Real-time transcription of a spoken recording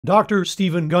Dr.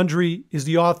 Stephen Gundry is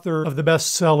the author of the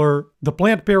bestseller, The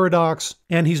Plant Paradox,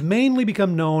 and he's mainly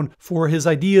become known for his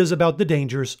ideas about the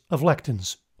dangers of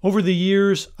lectins. Over the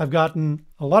years, I've gotten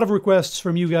a lot of requests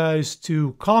from you guys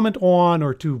to comment on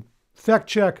or to fact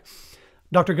check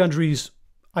Dr. Gundry's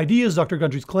ideas, Dr.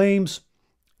 Gundry's claims,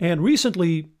 and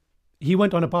recently he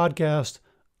went on a podcast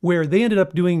where they ended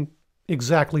up doing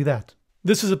exactly that.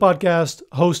 This is a podcast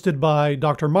hosted by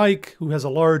Dr. Mike, who has a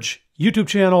large YouTube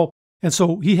channel. And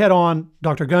so he had on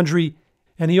Dr. Gundry,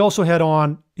 and he also had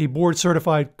on a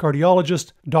board-certified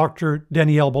cardiologist, Dr.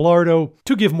 Danielle Belardo,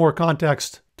 to give more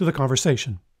context to the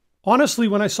conversation. Honestly,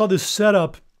 when I saw this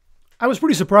setup, I was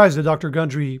pretty surprised that Dr.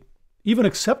 Gundry even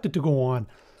accepted to go on.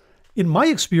 In my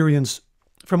experience,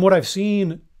 from what I've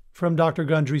seen from Dr.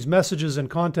 Gundry's messages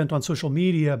and content on social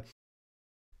media,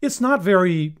 it's not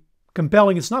very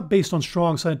compelling. It's not based on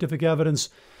strong scientific evidence.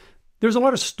 There's a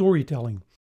lot of storytelling.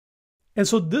 And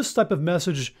so this type of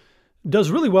message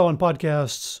does really well on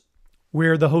podcasts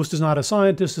where the host is not a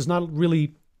scientist, is not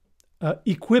really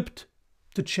equipped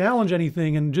to challenge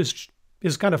anything, and just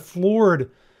is kind of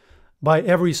floored by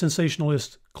every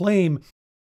sensationalist claim.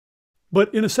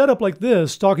 But in a setup like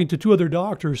this, talking to two other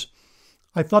doctors,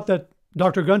 I thought that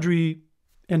Dr. Gundry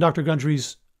and Dr.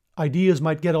 Gundry's ideas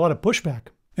might get a lot of pushback.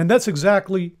 And that's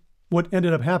exactly what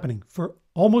ended up happening. For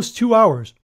almost 2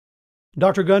 hours,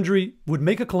 Dr. Gundry would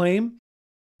make a claim,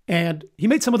 and he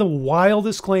made some of the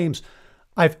wildest claims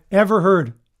I've ever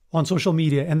heard on social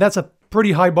media, and that's a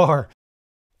pretty high bar.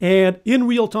 And in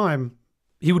real time,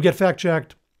 he would get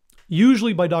fact-checked,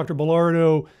 usually by Dr.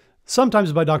 Belardo,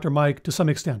 sometimes by Dr. Mike to some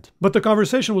extent. But the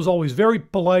conversation was always very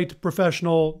polite,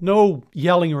 professional, no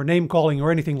yelling or name-calling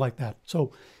or anything like that.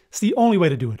 So it's the only way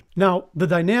to do it. Now, the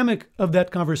dynamic of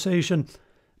that conversation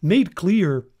made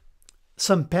clear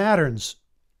some patterns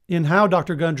in how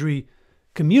Dr. Gundry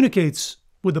communicates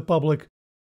with the public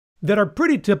that are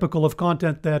pretty typical of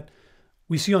content that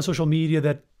we see on social media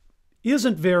that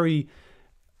isn't very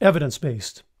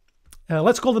evidence-based.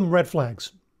 Let's call them red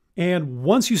flags. And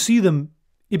once you see them,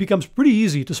 it becomes pretty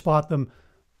easy to spot them,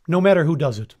 no matter who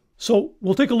does it. So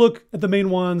we'll take a look at the main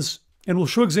ones, and we'll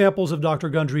show examples of Dr.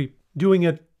 Gundry doing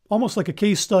it almost like a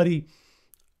case study.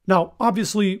 Now,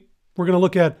 obviously, we're going to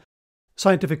look at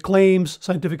scientific claims,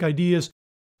 scientific ideas.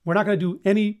 We're not going to do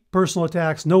any personal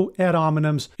attacks, no ad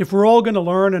hominems. If we're all going to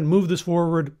learn and move this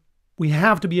forward, we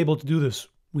have to be able to do this.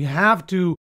 We have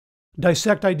to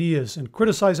dissect ideas and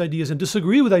criticize ideas and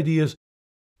disagree with ideas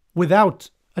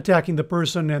without attacking the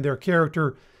person and their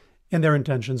character and their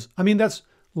intentions. I mean, that's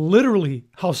literally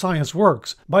how science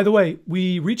works. By the way,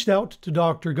 we reached out to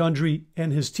Dr. Gundry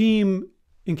and his team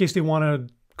in case they want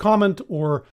to comment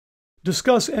or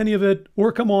discuss any of it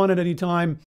or come on at any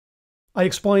time. I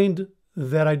explained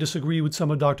that I disagree with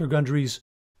some of Dr. Gundry's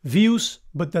views,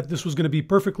 but that this was going to be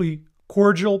perfectly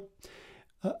cordial.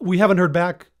 We haven't heard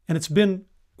back, and it's been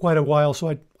quite a while, so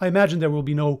I imagine there will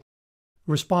be no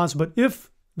response. But if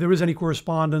there is any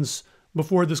correspondence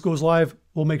before this goes live,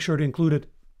 we'll make sure to include it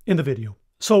in the video.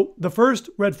 So the first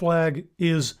red flag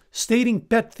is stating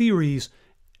pet theories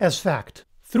as fact.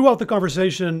 Throughout the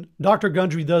conversation, Dr.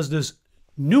 Gundry does this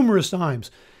numerous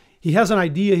times. He has an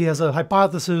idea, he has a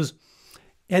hypothesis,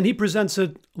 and he presents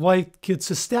it like it's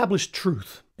established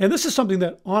truth. And this is something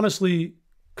that honestly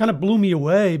kind of blew me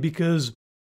away, because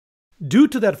due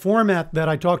to that format that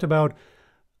I talked about,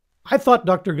 I thought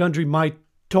Dr. Gundry might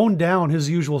tone down his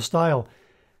usual style.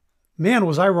 Man,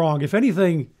 was I wrong. If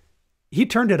anything, he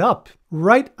turned it up.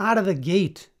 Right out of the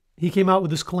gate, he came out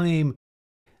with this claim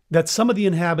that some of the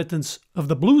inhabitants of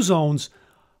the blue zones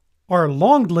are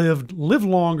long-lived, live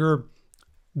longer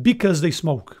because they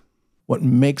smoke. What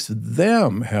makes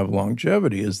them have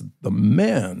longevity is the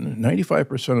men,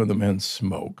 95% of the men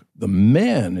smoke. The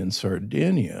men in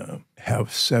Sardinia have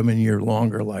 7-year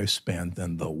longer lifespan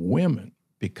than the women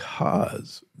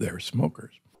because they're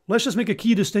smokers. Let's just make a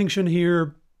key distinction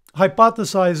here.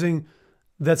 Hypothesizing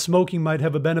that smoking might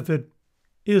have a benefit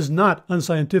is not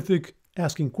unscientific.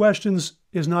 Asking questions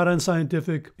is not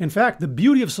unscientific. In fact, the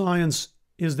beauty of science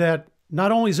is that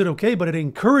not only is it okay, but it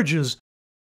encourages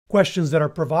questions that are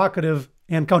provocative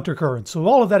and countercurrent. So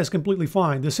all of that is completely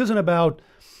fine. This isn't about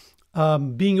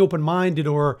being open-minded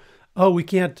or, oh, we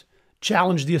can't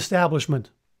challenge the establishment.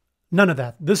 None of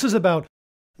that. This is about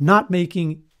not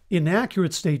making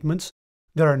inaccurate statements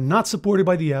that are not supported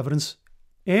by the evidence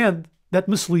and that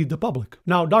mislead the public.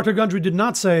 Now, Dr. Gundry did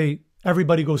not say,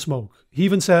 everybody go smoke. He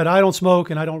even said, I don't smoke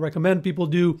and I don't recommend people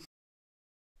do.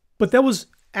 But that was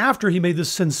after he made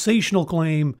this sensational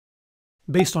claim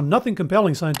based on nothing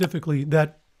compelling scientifically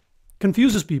that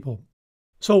confuses people.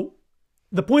 So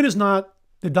the point is not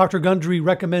that Dr. Gundry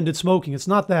recommended smoking. It's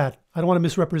not that. I don't want to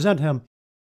misrepresent him.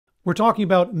 We're talking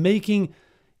about making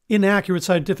inaccurate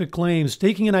scientific claims,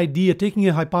 taking an idea, taking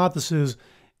a hypothesis,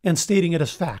 and stating it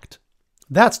as fact.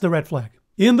 That's the red flag.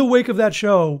 In the wake of that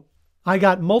show, I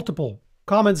got multiple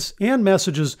comments and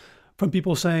messages from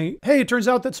people saying, hey, it turns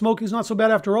out that smoking is not so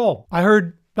bad after all. I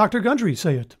heard Dr. Gundry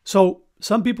say it. So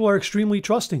some people are extremely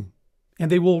trusting,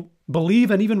 and they will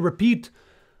believe and even repeat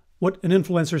what an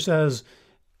influencer says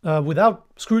without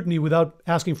scrutiny, without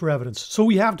asking for evidence. So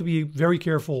we have to be very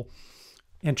careful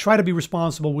and try to be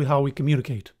responsible with how we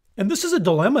communicate. And this is a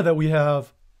dilemma that we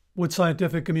have with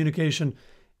scientific communication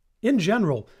in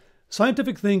general.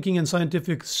 Scientific thinking and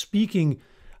scientific speaking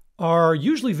are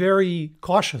usually very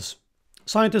cautious.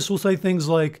 Scientists will say things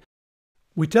like,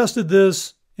 we tested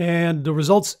this and the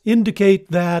results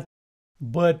indicate that,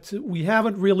 but we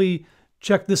haven't really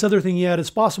checked this other thing yet.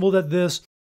 It's possible that this.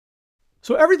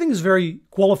 So everything is very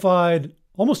qualified,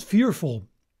 almost fearful.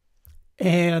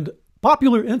 And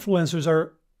popular influencers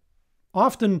are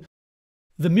often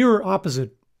the mirror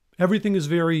opposite. Everything is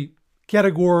very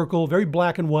categorical, very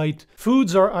black and white.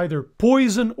 Foods are either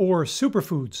poison or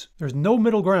superfoods. There's no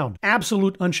middle ground.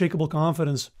 Absolute unshakable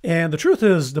confidence. And the truth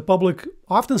is, the public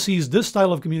often sees this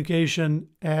style of communication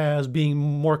as being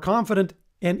more confident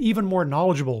and even more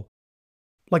knowledgeable.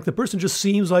 Like the person just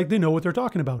seems like they know what they're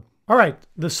talking about. All right,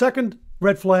 the second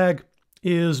red flag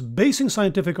is basing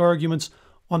scientific arguments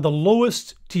on the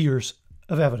lowest tiers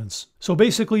of evidence. So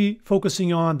basically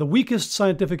focusing on the weakest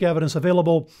scientific evidence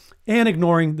available and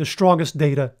ignoring the strongest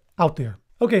data out there.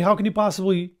 Okay, how can you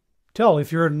possibly tell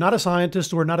if you're not a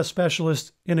scientist or not a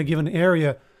specialist in a given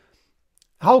area?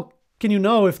 How can you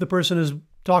know if the person is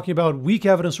talking about weak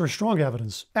evidence or strong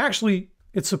evidence? Actually,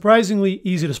 it's surprisingly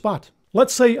easy to spot.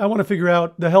 Let's say I want to figure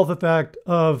out the health effect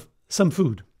of some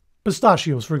food.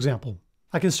 Pistachios, for example.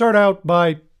 I can start out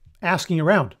by asking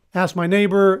around. Ask my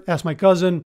neighbor, ask my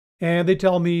cousin, and they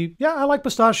tell me, yeah, I like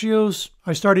pistachios.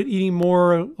 I started eating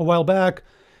more a while back,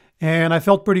 and I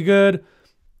felt pretty good.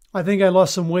 I think I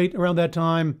lost some weight around that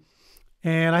time,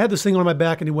 and I had this thing on my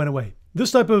back and it went away.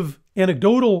 This type of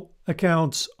anecdotal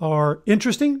accounts are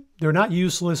interesting. They're not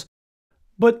useless,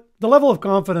 but the level of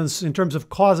confidence in terms of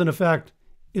cause and effect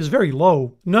is very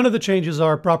low. None of the changes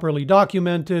are properly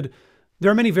documented.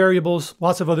 There are many variables.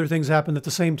 Lots of other things happen at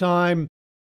the same time.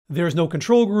 There's no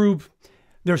control group.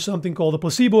 There's something called the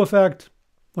placebo effect.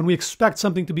 When we expect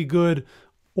something to be good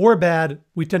or bad,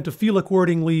 we tend to feel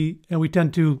accordingly, and we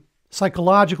tend to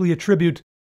psychologically attribute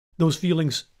those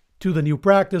feelings to the new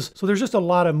practice. So there's just a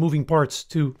lot of moving parts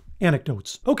to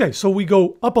anecdotes. Okay, so we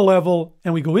go up a level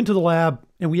and we go into the lab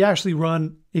and we actually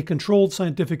run a controlled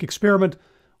scientific experiment.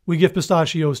 We give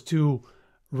pistachios to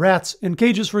rats in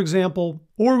cages, for example,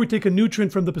 or we take a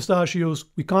nutrient from the pistachios,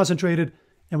 we concentrate it,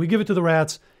 and we give it to the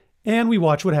rats, and we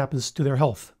watch what happens to their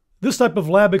health. This type of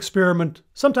lab experiment,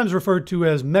 sometimes referred to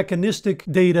as mechanistic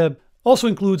data, also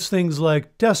includes things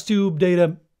like test tube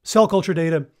data, cell culture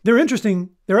data. They're interesting.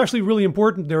 They're actually really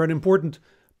important. They're an important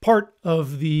part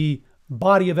of the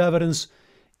body of evidence.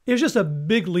 It's just a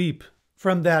big leap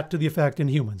from that to the effect in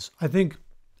humans. I think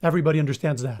everybody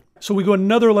understands that. So we go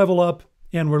another level up,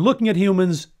 and we're looking at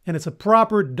humans, and it's a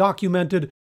proper documented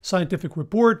scientific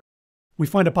report. We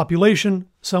find a population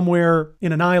somewhere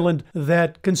in an island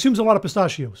that consumes a lot of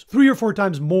pistachios, 3 or 4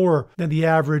 times more than the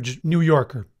average New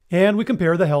Yorker. And we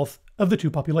compare the health of the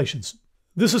two populations.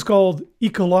 This is called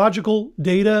ecological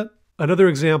data. Another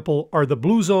example are the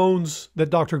blue zones that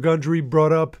Dr. Gundry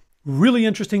brought up. Really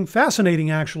interesting, fascinating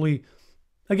actually.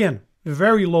 Again,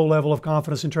 very low level of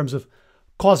confidence in terms of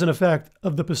cause and effect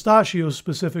of the pistachios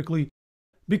specifically,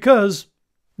 because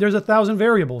there's 1,000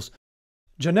 variables.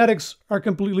 Genetics are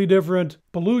completely different,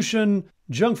 pollution,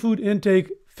 junk food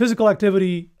intake, physical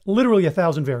activity, literally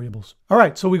 1,000 variables. All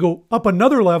right, so we go up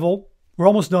another level. We're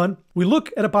almost done. We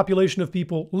look at a population of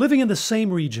people living in the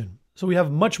same region. So we have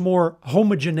much more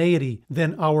homogeneity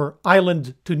than our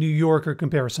island to New Yorker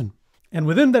comparison. And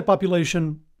within that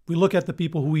population, we look at the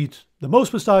people who eat the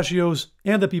most pistachios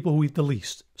and the people who eat the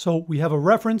least. So we have a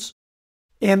reference,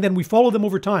 and then we follow them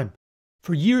over time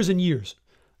for years and years.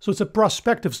 So it's a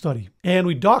prospective study, and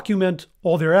we document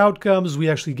all their outcomes. We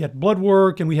actually get blood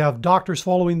work, and we have doctors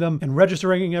following them and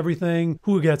registering everything: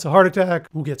 who gets a heart attack,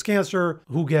 who gets cancer,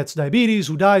 who gets diabetes,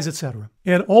 who dies, etc.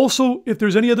 And also, if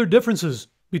there's any other differences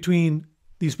between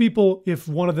these people, if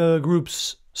one of the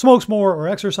groups smokes more or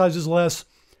exercises less,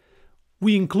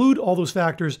 we include all those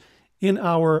factors in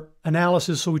our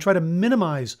analysis. So we try to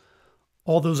minimize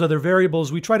all those other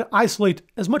variables. We try to isolate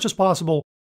as much as possible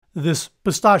this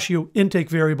pistachio intake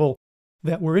variable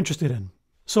that we're interested in.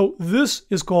 So this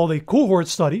is called a cohort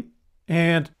study,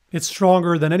 and It's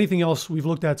stronger than anything else we've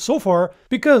looked at so far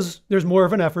because there's more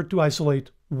of an effort to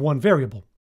isolate one variable.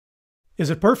 Is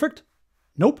it perfect?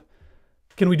 Nope.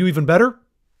 Can we do even better?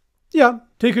 Yeah.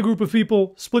 Take a group of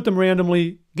people, split them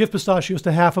randomly, give pistachios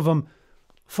to half of them,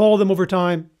 follow them over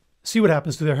time, see what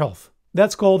happens to their health.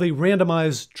 That's called a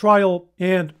randomized trial,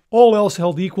 and all else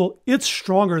held equal, it's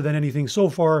stronger than anything so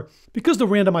far because the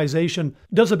randomization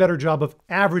does a better job of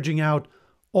averaging out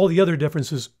all the other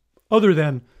differences other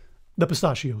than the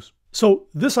pistachios. So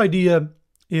this idea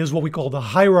is what we call the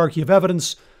hierarchy of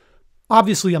evidence.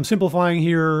 Obviously, I'm simplifying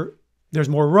here. There's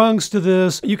more rungs to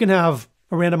this. You can have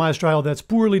a randomized trial that's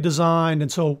poorly designed,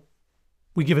 and so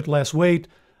we give it less weight.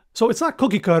 So it's not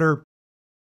cookie cutter,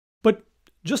 but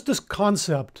just this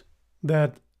concept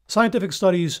that scientific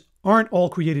studies aren't all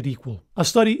created equal. A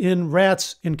study in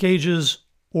rats in cages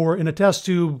or in a test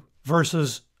tube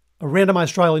versus a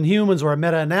randomized trial in humans or a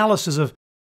meta-analysis of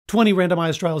 20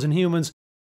 randomized trials in humans.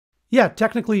 Yeah,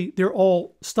 technically they're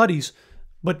all studies,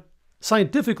 but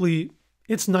scientifically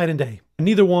it's night and day.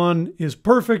 Neither one is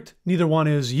perfect, neither one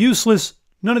is useless,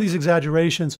 none of these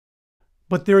exaggerations,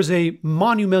 but there's a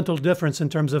monumental difference in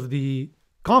terms of the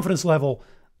confidence level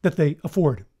that they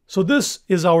afford. So this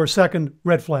is our second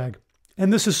red flag,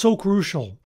 and this is so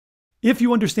crucial. If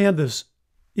you understand this,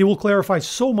 it will clarify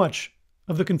so much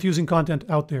of the confusing content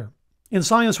out there. In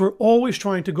science, we're always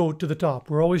trying to go to the top.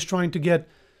 We're always trying to get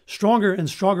stronger and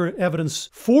stronger evidence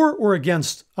for or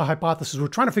against a hypothesis. We're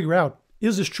trying to figure out,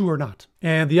 is this true or not?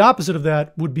 And the opposite of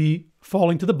that would be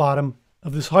falling to the bottom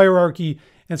of this hierarchy,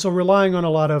 and so relying on a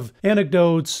lot of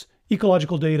anecdotes,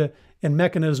 ecological data, and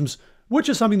mechanisms, which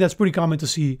is something that's pretty common to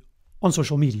see on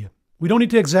social media. We don't need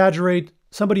to exaggerate.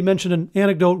 Somebody mentioned an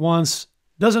anecdote once.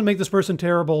 Doesn't make this person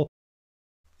terrible.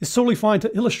 It's totally fine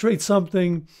to illustrate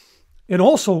something. And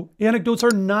also, anecdotes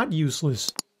are not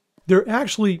useless. They're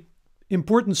actually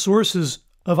important sources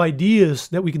of ideas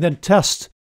that we can then test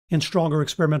in stronger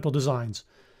experimental designs.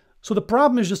 So the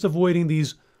problem is just avoiding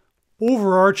these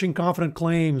overarching confident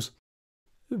claims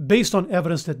based on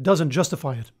evidence that doesn't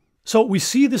justify it. So we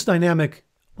see this dynamic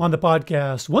on the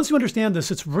podcast. Once you understand this,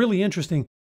 it's really interesting,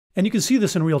 and you can see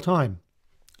this in real time.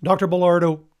 Dr.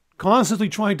 Belardo constantly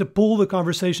trying to pull the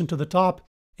conversation to the top,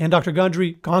 and Dr.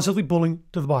 Gundry constantly pulling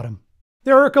to the bottom.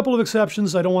 There are a couple of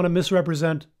exceptions. I don't want to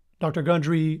misrepresent Dr.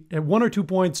 Gundry at one or two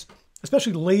points,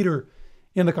 especially later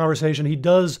in the conversation. He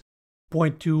does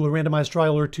point to a randomized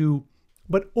trial or two,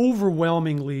 but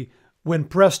overwhelmingly, when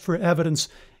pressed for evidence,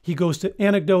 he goes to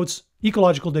anecdotes,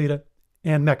 ecological data,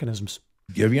 and mechanisms.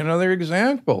 Give you another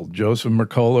example. Joseph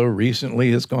Mercola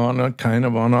recently has gone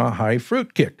on a high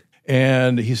fruit kick.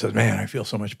 And he says, man, I feel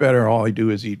so much better. All I do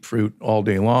is eat fruit all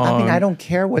day long. I mean, I don't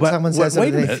care what someone says.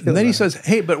 Wait a minute. And then he says,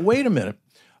 hey, but wait a minute.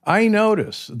 I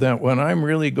notice that when I'm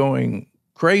really going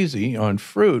crazy on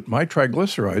fruit, my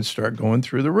triglycerides start going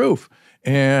through the roof.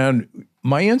 And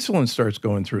my insulin starts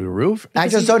going through the roof. I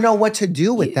just don't know what to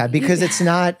do with that because it's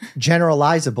not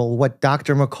generalizable what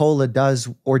Dr. Mercola does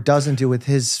or doesn't do with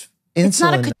his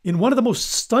insulin. In one of the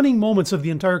most stunning moments of the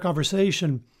entire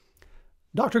conversation,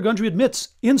 Dr. Gundry admits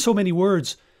in so many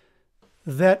words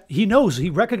that he knows, he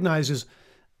recognizes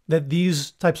that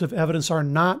these types of evidence are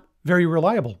not very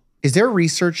reliable. Is there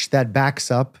research that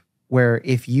backs up where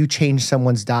if you change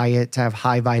someone's diet to have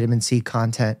high vitamin C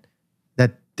content,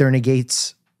 that there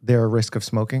negates their risk of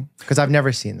smoking? Because I've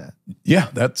never seen that. Yeah,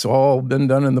 that's all been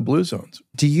done in the blue zones.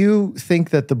 Do you think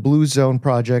that the Blue Zone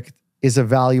Project is a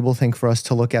valuable thing for us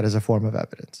to look at as a form of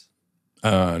evidence?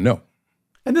 No.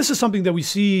 And this is something that we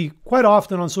see quite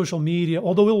often on social media,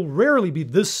 although it'll rarely be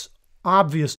this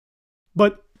obvious.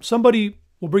 But somebody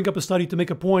will bring up a study to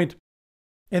make a point,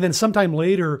 and then sometime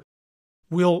later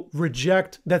will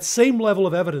reject that same level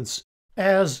of evidence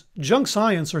as junk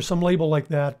science or some label like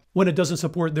that when it doesn't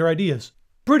support their ideas.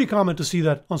 Pretty common to see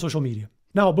that on social media.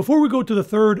 Now, before we go to the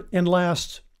third and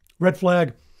last red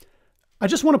flag, I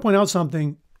just want to point out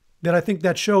something that I think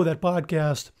that show, that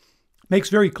podcast, makes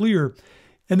very clear.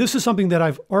 And this is something that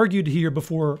I've argued here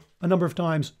before a number of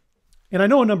times. And I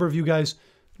know a number of you guys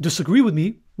disagree with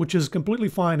me, which is completely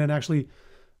fine and actually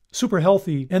super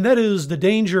healthy. And that is the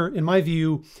danger, in my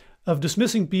view, of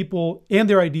dismissing people and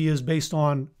their ideas based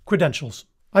on credentials.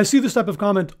 I see this type of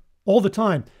comment all the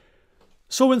time.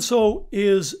 So-and-so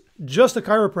is just a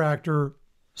chiropractor,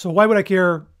 so why would I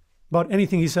care about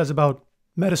anything he says about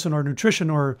medicine or nutrition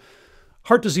or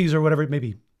heart disease or whatever it may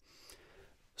be?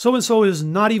 So-and-so is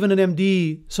not even an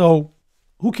MD, so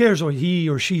who cares what he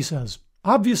or she says?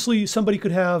 Obviously, somebody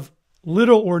could have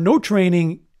little or no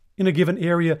training in a given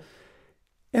area,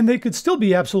 and they could still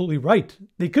be absolutely right.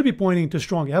 They could be pointing to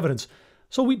strong evidence.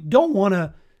 So we don't want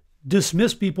to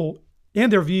dismiss people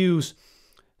and their views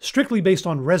strictly based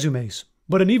on resumes.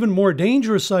 But an even more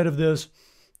dangerous side of this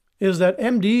is that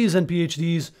MDs and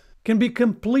PhDs can be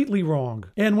completely wrong.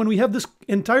 And when we have this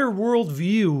entire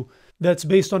worldview that's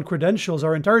based on credentials,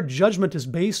 our entire judgment is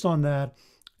based on that.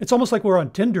 It's almost like we're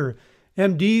on Tinder.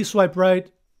 MD, swipe right,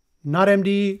 not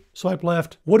MD, swipe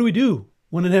left. What do we do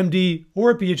when an MD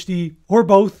or a PhD or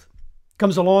both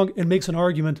comes along and makes an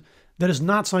argument that is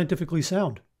not scientifically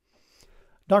sound?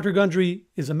 Dr. Gundry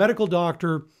is a medical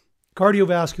doctor,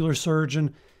 cardiovascular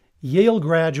surgeon, Yale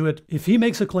graduate. If he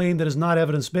makes a claim that is not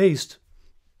evidence-based,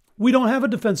 we don't have a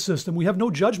defense system. We have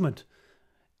no judgment.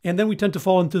 And then we tend to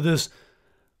fall into this,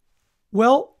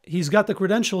 well, he's got the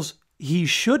credentials. He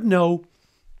should know.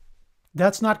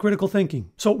 That's not critical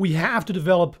thinking. So we have to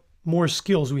develop more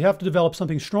skills. We have to develop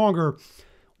something stronger.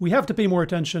 We have to pay more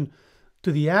attention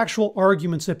to the actual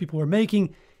arguments that people are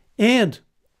making and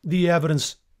the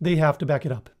evidence they have to back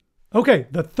it up. Okay,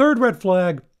 the third red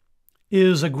flag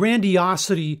is a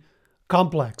grandiosity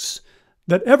complex,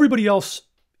 that everybody else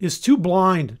is too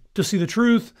blind to see the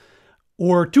truth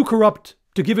or too corrupt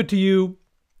to give it to you.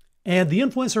 And the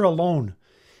influencer alone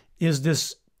is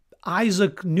this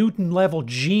Isaac Newton level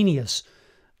genius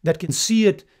that can see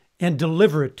it and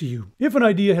deliver it to you. If an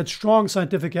idea had strong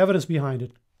scientific evidence behind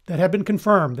it, that had been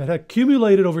confirmed, that had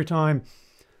accumulated over time,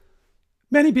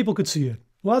 many people could see it.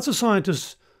 Lots of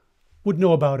scientists would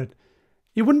know about it.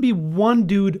 It wouldn't be one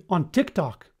dude on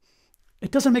TikTok.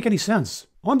 It doesn't make any sense.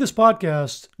 On this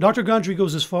podcast, Dr. Gundry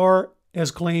goes as far as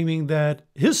claiming that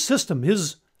his system,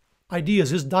 his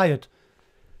ideas, his diet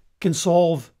can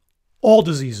solve all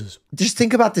diseases. Just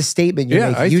think about the statement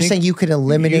you're making. You're saying you can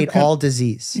eliminate all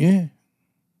disease. Yeah.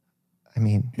 I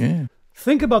mean, yeah.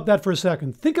 Think about that for a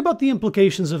second. Think about the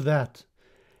implications of that.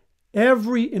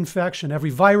 Every infection,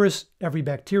 every virus, every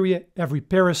bacteria, every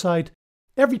parasite,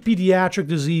 every pediatric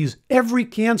disease, every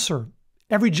cancer,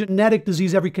 every genetic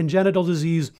disease, every congenital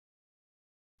disease,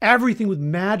 everything would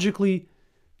magically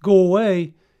go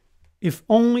away if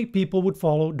only people would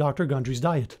follow Dr. Gundry's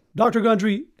diet. Dr.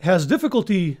 Gundry has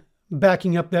difficulty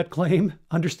backing up that claim,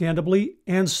 understandably,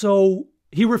 and so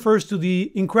he refers to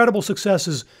the incredible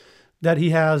successes that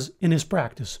he has in his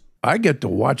practice. I get to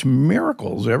watch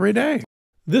miracles every day.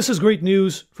 This is great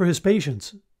news for his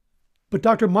patients. But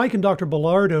Dr. Mike and Dr.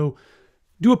 Belardo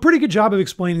do a pretty good job of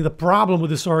explaining the problem with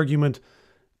this argument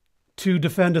to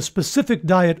defend a specific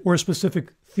diet or a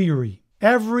specific theory.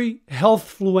 Every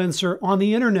healthfluencer on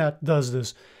the internet does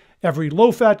this. Every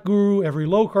low-fat guru, every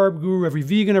low-carb guru, every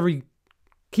vegan, every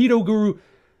keto guru,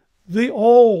 they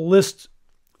all list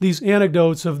these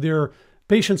anecdotes of their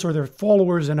patients or their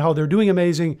followers and how they're doing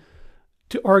amazing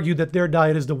to argue that their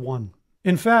diet is the one.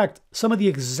 In fact, some of the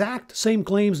exact same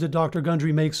claims that Dr.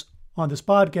 Gundry makes on this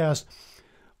podcast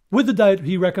with the diet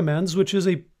he recommends, which is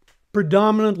a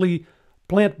predominantly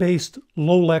plant-based,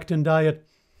 low-lectin diet.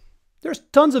 There's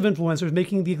tons of influencers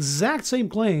making the exact same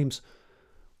claims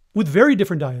with very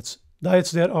different diets.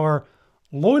 Diets that are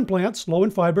low in plants, low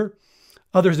in fiber,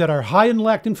 others that are high in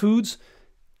lectin foods,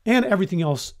 and everything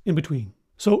else in between.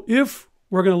 So if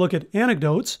we're going to look at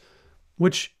anecdotes,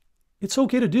 which it's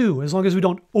okay to do as long as we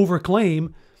don't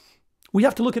overclaim, we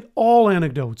have to look at all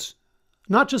anecdotes,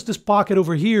 not just this pocket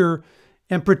over here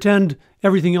and pretend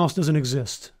everything else doesn't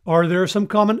exist. Are there some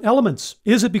common elements?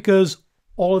 Is it because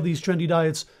all of these trendy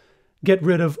diets get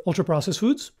rid of ultra-processed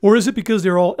foods? Or is it because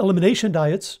they're all elimination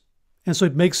diets, and so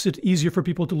it makes it easier for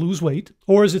people to lose weight?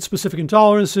 Or is it specific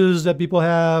intolerances that people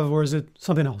have? Or is it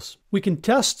something else? We can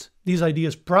test these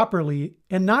ideas properly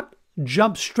and not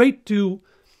jump straight to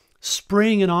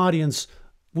spraying an audience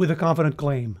with a confident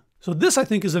claim. So this, I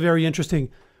think, is a very interesting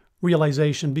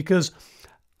realization, because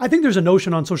I think there's a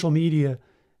notion on social media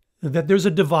that there's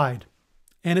a divide,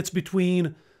 and it's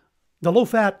between the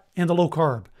low-fat and the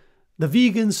low-carb, the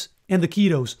vegans and the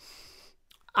ketos.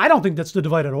 I don't think that's the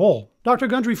divide at all. Dr.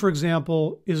 Gundry, for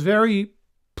example, is very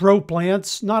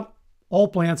pro-plants, not all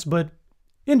plants, but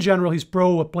in general, he's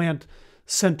pro a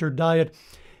plant-centered diet.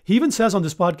 He even says on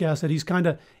this podcast that he's kind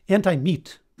of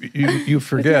anti-meat. You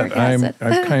forget, I'm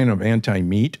kind of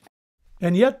anti-meat.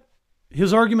 And yet,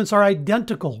 his arguments are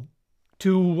identical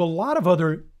to a lot of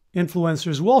other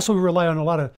influencers who also rely on a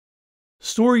lot of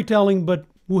storytelling, but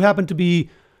who happen to be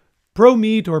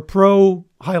pro-meat or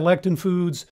pro-high lectin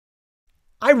foods.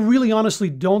 I really honestly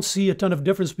don't see a ton of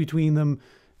difference between them,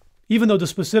 even though the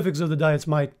specifics of the diets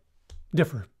might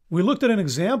differ. We looked at an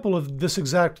example of this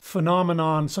exact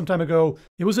phenomenon some time ago.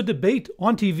 It was a debate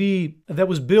on TV that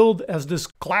was billed as this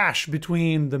clash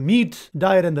between the meat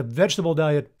diet and the vegetable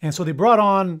diet. And so they brought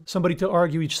on somebody to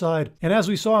argue each side. And as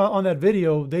we saw on that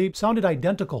video, they sounded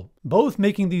identical, both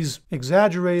making these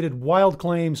exaggerated, wild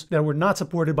claims that were not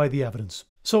supported by the evidence.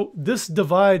 So this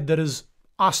divide that is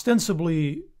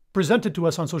ostensibly presented to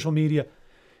us on social media,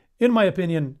 in my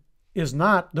opinion, is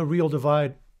not the real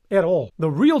divide at all. The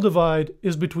real divide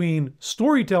is between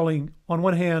storytelling on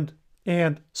one hand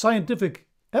and scientific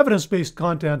evidence-based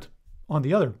content on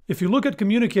the other. If you look at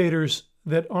communicators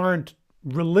that aren't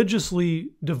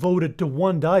religiously devoted to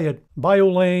one diet,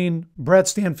 BioLane, Brad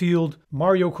Stanfield,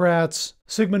 Mario Kratz,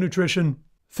 Sigma Nutrition,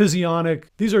 Physionic,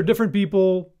 these are different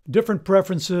people, different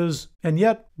preferences, and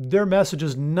yet their message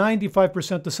is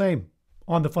 95% the same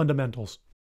on the fundamentals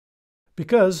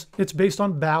because it's based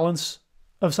on balance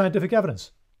of scientific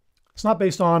evidence. It's not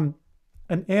based on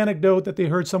an anecdote that they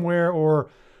heard somewhere or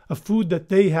a food that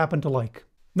they happen to like.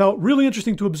 Now, really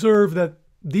interesting to observe that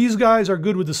these guys are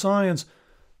good with the science,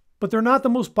 but they're not the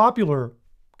most popular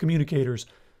communicators.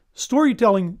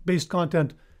 Storytelling-based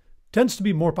content tends to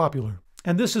be more popular.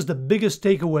 And this is the biggest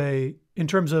takeaway in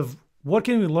terms of what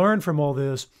can we learn from all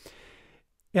this.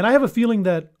 And I have a feeling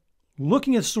that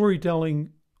looking at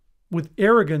storytelling with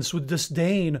arrogance, with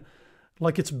disdain,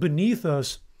 like it's beneath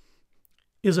us,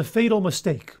 is a fatal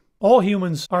mistake. All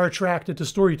humans are attracted to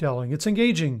storytelling. It's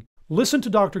engaging. Listen to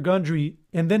Dr. Gundry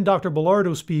and then Dr.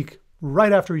 Belardo speak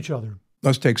right after each other.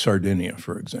 Let's take Sardinia,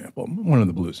 for example, one of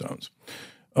the blue zones.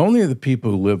 Only the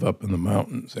people who live up in the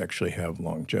mountains actually have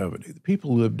longevity. The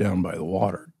people who live down by the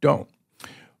water don't.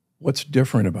 What's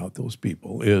different about those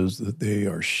people is that they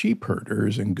are sheep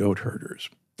herders and goat herders.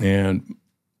 And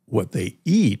what they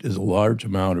eat is a large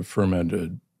amount of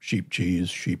fermented sheep cheese,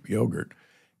 sheep yogurt.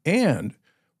 And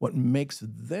what makes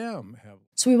them have...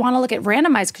 So we want to look at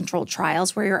randomized controlled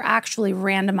trials where you're actually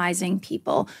randomizing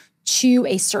people to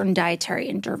a certain dietary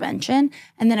intervention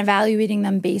and then evaluating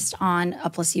them based on a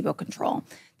placebo control.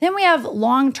 Then we have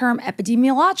long-term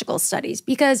epidemiological studies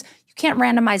because you can't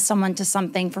randomize someone to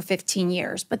something for 15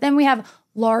 years. But then we have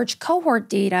large cohort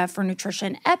data for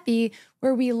nutrition epi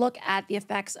where we look at the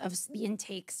effects of the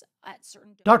intakes at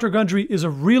certain... Dr. Gundry is a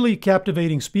really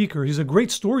captivating speaker. He's a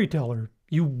great storyteller.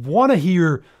 You want to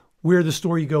hear where the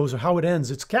story goes or how it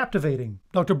ends. It's captivating.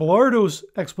 Dr. Belardo's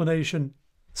explanation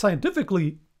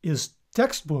scientifically is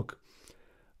textbook,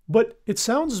 but it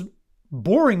sounds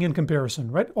boring in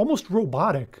comparison, right? Almost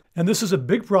robotic. And this is a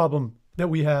big problem that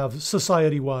we have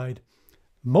society-wide.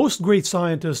 Most great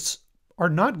scientists are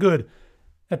not good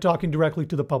at talking directly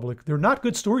to the public. They're not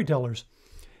good storytellers.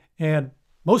 And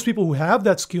most people who have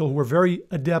that skill, who are very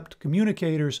adept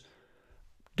communicators,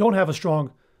 don't have a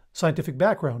strong scientific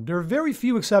background. There are very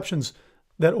few exceptions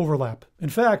that overlap. In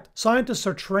fact, scientists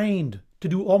are trained to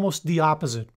do almost the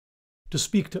opposite, to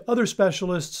speak to other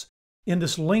specialists in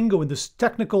this lingo, in this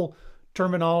technical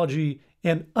terminology,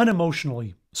 and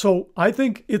unemotionally. So I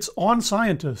think it's on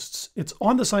scientists, it's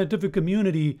on the scientific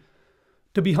community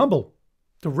to be humble,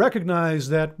 to recognize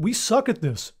that we suck at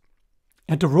this,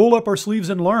 and to roll up our sleeves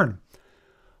and learn.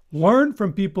 Learn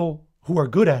from people who are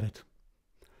good at it.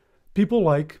 People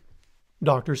like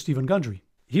Dr. Stephen Gundry.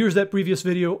 Here's that previous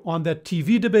video on that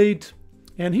TV debate,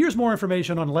 and here's more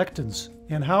information on lectins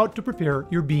and how to prepare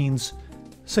your beans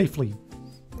safely.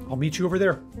 I'll meet you over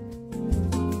there.